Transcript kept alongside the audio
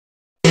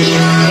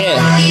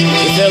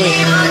feel me?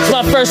 It's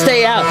my first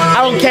day out.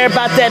 I don't care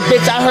about that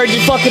bitch. I heard you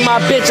fucking my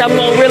bitch. I'm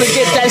gonna really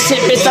get that shit,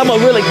 bitch. I'm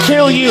gonna really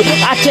kill you.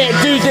 I can't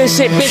do this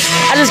shit, bitch.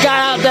 I just got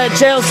out of that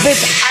jail, bitch.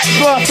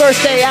 For my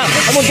first day out,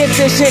 I'm gonna get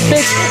this shit,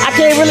 bitch. I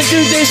can't really do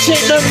this shit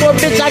no more,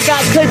 bitch. I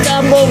got clipped.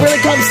 I'm gonna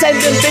really come send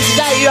them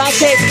bitches at you. I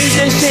can't do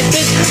this shit,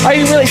 bitch. Are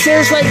you really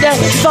serious right now?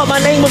 You thought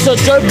my name was a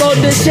jerk on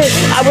this shit?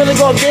 I really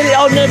gonna get it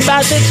on them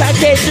bad bitch. I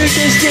can't do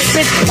this shit,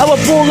 bitch. I'ma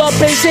pull up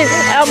and shit.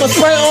 And I'ma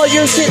spray all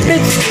your shit,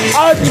 bitch.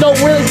 I you don't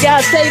really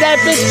gotta say that,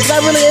 bitch. Cause I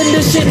really in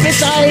this shit,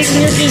 bitch. I ain't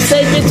here to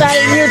say, bitch. I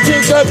ain't here to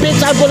go,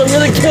 bitch. I'm gonna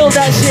really kill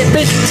that shit,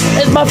 bitch.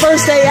 It's my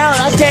first day out.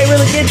 I can't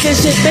really get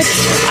this shit, bitch.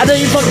 I know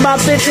you fucking my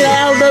bitch and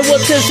I don't know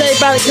what to say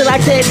about it cause I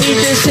can't do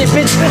this shit,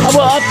 bitch. I'm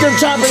gonna up them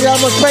choppers. I'm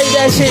gonna spray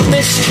that shit,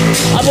 bitch.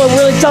 I'm gonna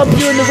really dump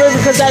you in the river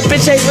cause that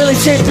bitch ain't really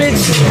shit, bitch.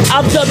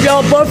 I'll dump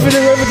y'all both in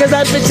the river cause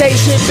that bitch ain't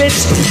shit, bitch.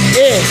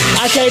 Yeah,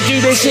 I can't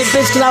do this shit,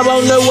 bitch, cause I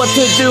won't know what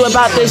to do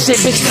about this shit,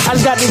 bitch. I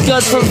just got these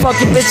guns from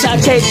fucking bitch. I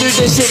can't do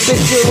this shit,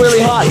 bitch. Feel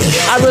really hot.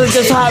 I really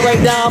just hot right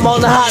now. I'm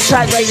on the hot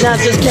track right now.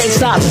 Just can't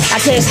stop. I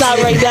can't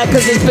stop right now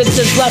cause this bitch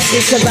just left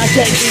me cause I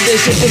can't do this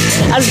shit, bitch.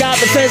 I just got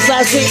the fence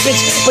last week, bitch.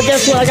 But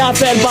guess what? I got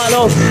fed bot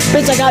on.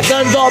 Bitch, I got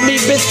guns on me,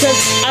 bitch, cause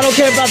I don't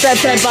care about that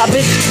fed bot,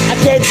 bitch. I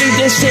can't do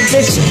this shit,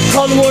 bitch.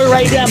 Call the lawyer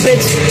right now,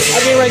 bitch.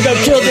 I'm getting ready to go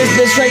kill this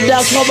bitch right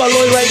now. Call my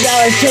lawyer right now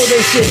and kill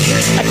this shit.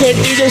 I can't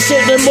do this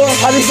shit no more.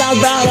 I just sound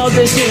bound on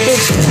this shit,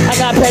 bitch. I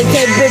got paid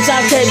 10, bitch.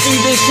 I can't do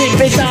this shit,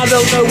 bitch. I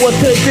don't know what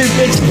to do,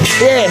 bitch.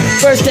 Yeah,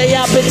 first day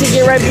out, bitch. To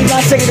get ready to be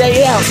my second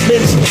day out,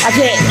 bitch. I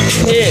can't.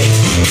 Yeah.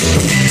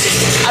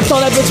 I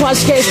told that bitch why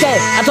she can't stay.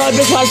 I told that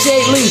bitch why she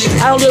ain't leave.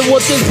 I don't know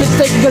what this bitch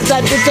thinking cause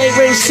that bitch ain't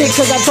really shit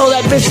cause I told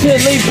that bitch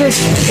can't leave, bitch.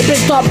 The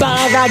bitch thought about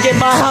I gotta get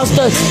my house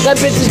done. That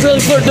bitch is really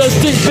for those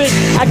streets, bitch.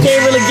 I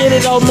can't really get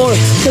it no more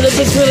cause the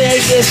bitch really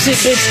ain't this shit,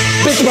 bitch.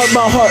 Bitch broke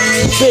my heart,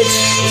 bitch.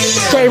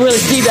 Can't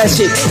really see that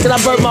shit cause I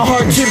broke my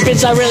heart too,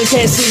 bitch. I really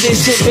can't see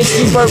this shit, bitch.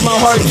 You broke my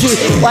heart too.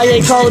 Why you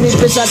ain't calling me,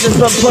 bitch? I just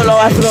put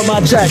all effort on my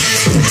track.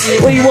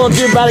 What you wanna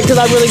do about it cause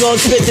I really gonna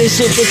spit this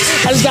shit, bitch.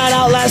 I just got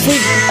out last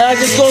week and I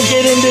just gonna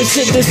get in this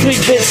shit this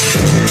week, bitch.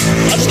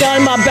 I just got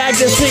in my bag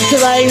this week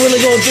cause I ain't really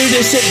gonna do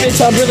this shit,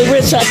 bitch. I'm really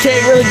rich, I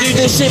can't really do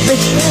this shit,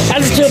 bitch. I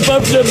just killed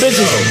both of them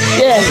bitches.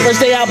 Yeah, first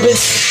day out, bitch.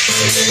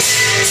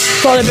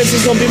 Told that bitch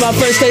is gonna be my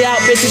first day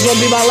out, bitch. It's gonna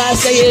be my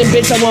last day in,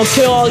 bitch. I'm gonna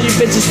kill all you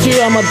bitches too.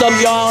 I'm gonna dump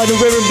y'all in the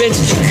river, bitch.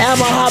 And I'm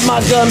gonna hide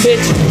my gun,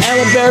 bitch. And I'm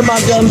gonna bury my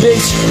gun,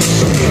 bitch.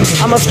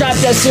 I'm gonna scrap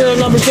that serial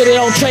number so they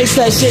don't trace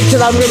that shit cause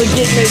I'm really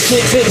getting this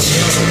shit, bitch.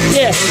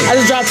 Yeah, I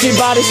just dropped 2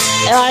 bodies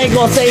and I ain't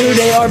gonna say who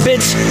they are,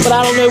 bitch. But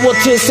I don't know what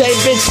to say,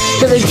 bitch,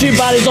 cause there's 2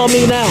 bodies on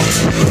me now.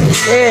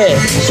 Yeah,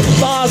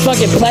 I was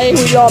fucking playing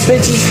with y'all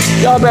bitches.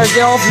 Y'all better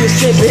get off your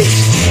shit, bitch.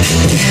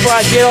 Before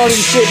I get all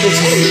these shit,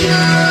 bitch.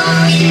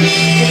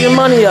 Get your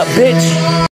money up, bitch.